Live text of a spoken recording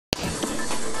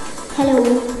Hello,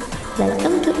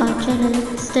 welcome to our channel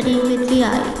Study with VI.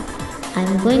 I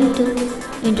am going to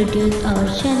introduce our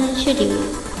channel schedule.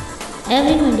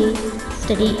 Every Monday,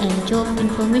 study and job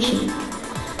information.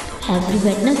 Every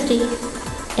Wednesday,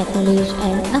 technology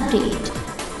and update.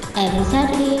 Every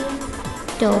Saturday,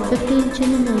 top 15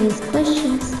 general knowledge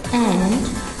questions and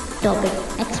topic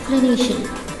explanation.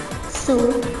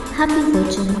 So, happy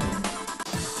watching.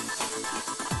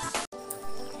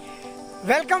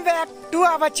 Welcome back to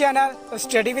our channel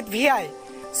Study with VI.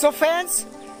 So friends,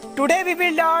 today we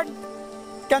will learn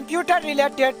computer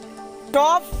related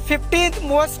top 15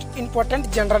 most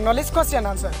important general knowledge question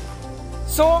answer.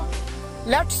 So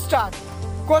let's start.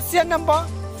 Question number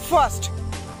first.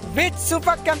 Which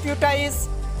supercomputer is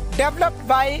developed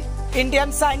by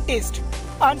Indian scientist?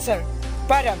 Answer: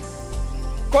 Param.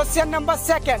 Question number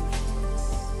second.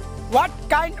 What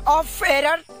kind of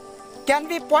error can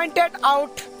be pointed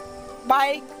out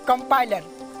by compiler?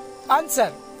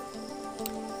 Answer: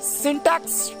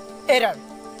 syntax error.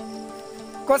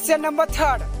 Question number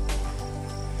third.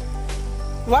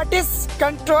 What is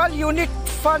control unit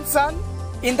function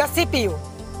in the CPU?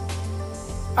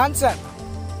 Answer: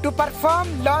 to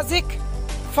perform logic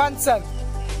function.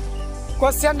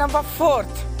 Question number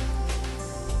fourth.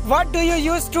 What do you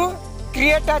use to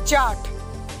create a chart?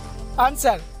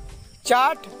 Answer: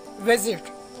 chart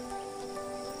widget.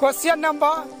 Question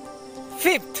number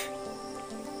fifth.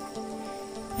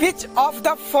 Which of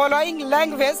the following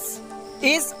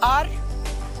languages are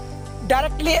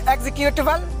directly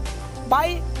executable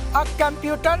by a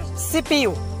computer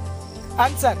CPU?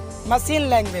 Answer: machine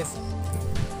language.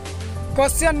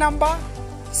 Question number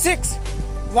 6.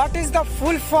 What is the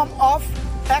full form of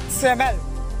XML?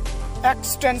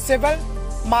 Extensible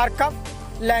Markup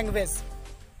Language.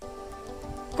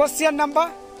 Question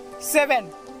number 7.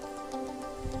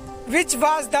 Which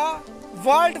was the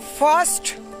world's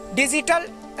first digital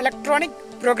electronic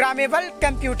programmable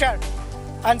computer?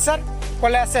 Answer: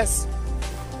 Colossus.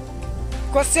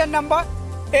 Question number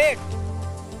 8.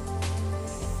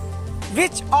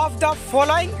 Which of the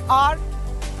following are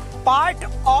part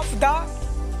of the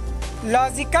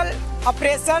logical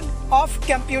operation of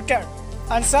computer?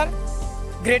 Answer: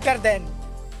 greater than.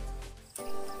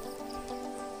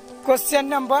 Question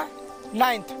number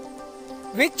 9.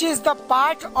 Which is the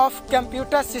part of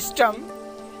computer system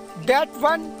that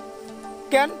one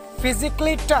can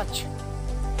physically touch?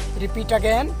 Repeat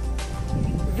again.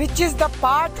 Which is the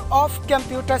part of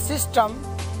computer system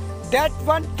that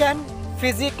one can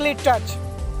physically touch?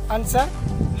 Answer: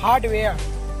 hardware.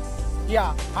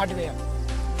 Yeah, hardware.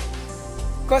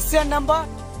 Question number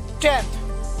 10.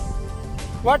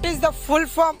 What is the full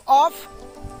form of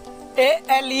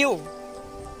ALU?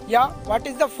 Yeah, what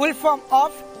is the full form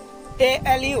of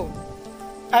ALU?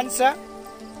 Answer: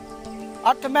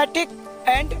 arithmetic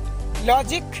and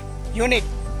logic unit.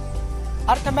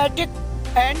 Arithmetic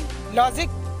and logic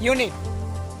unit.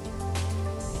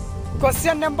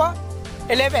 Question number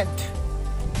 11th.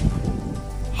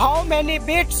 How many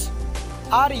bits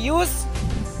are used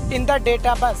in the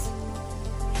data bus?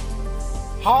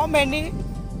 How many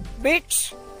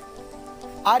bits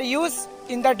are used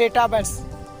in the data bus?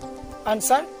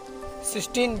 Answer: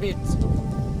 16 bits.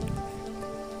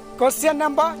 Question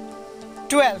number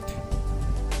 12.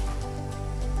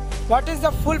 What is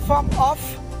the full form of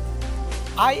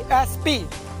ISP?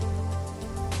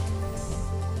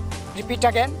 Repeat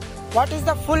again. What is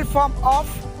the full form of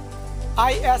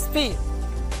ISP?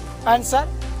 Answer: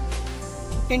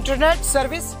 Internet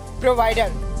Service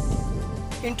Provider.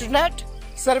 Internet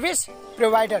Service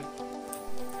Provider.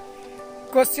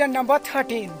 Question number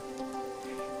 13.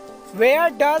 Where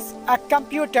does a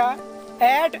computer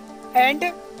add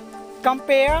and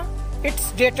compare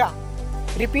its data?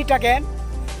 Repeat again.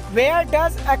 Where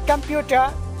does a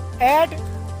computer add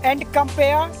and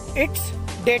compare its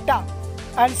data?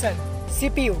 Answer: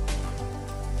 CPU.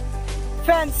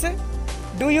 Friends,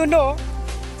 do you know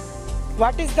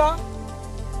what is the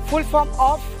full form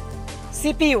of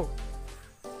CPU?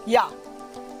 Yeah.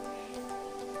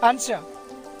 Answer: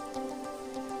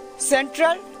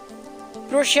 Central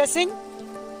Processing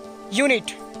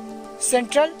Unit.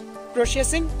 Central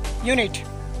Processing Unit.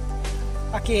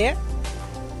 Okay.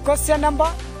 Question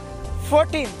number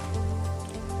 14.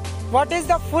 What is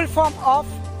the full form of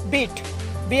bit?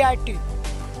 BIT.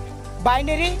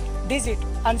 Binary digit.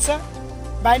 Answer: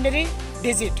 binary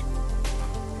digit.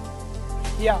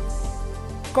 Yeah.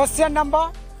 Question number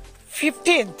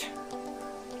 15th.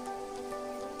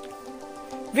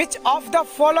 Which of the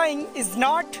following is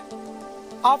not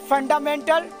a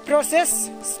fundamental process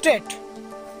state?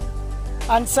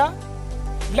 Answer: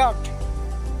 blocked.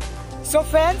 So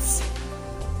friends,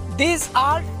 these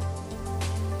are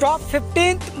top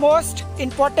 15th most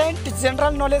important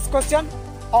general knowledge question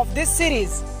of this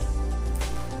series.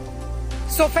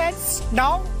 So friends,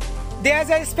 now there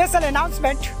is a special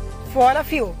announcement for all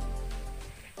of you.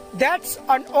 That's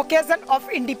on occasion of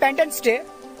Independence Day.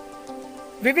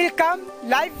 We will come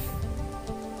live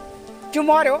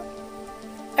tomorrow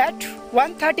at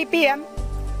 1:30 p.m.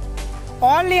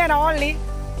 only and only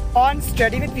on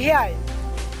Study with VI.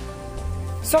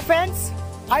 So friends,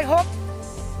 I hope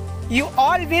you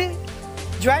all will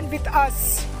join with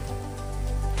us.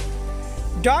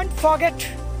 Don't forget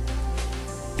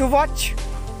to watch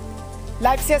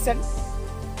live session.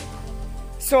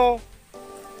 So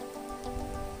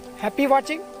happy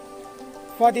watching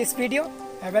for this video.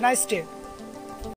 Have a nice day.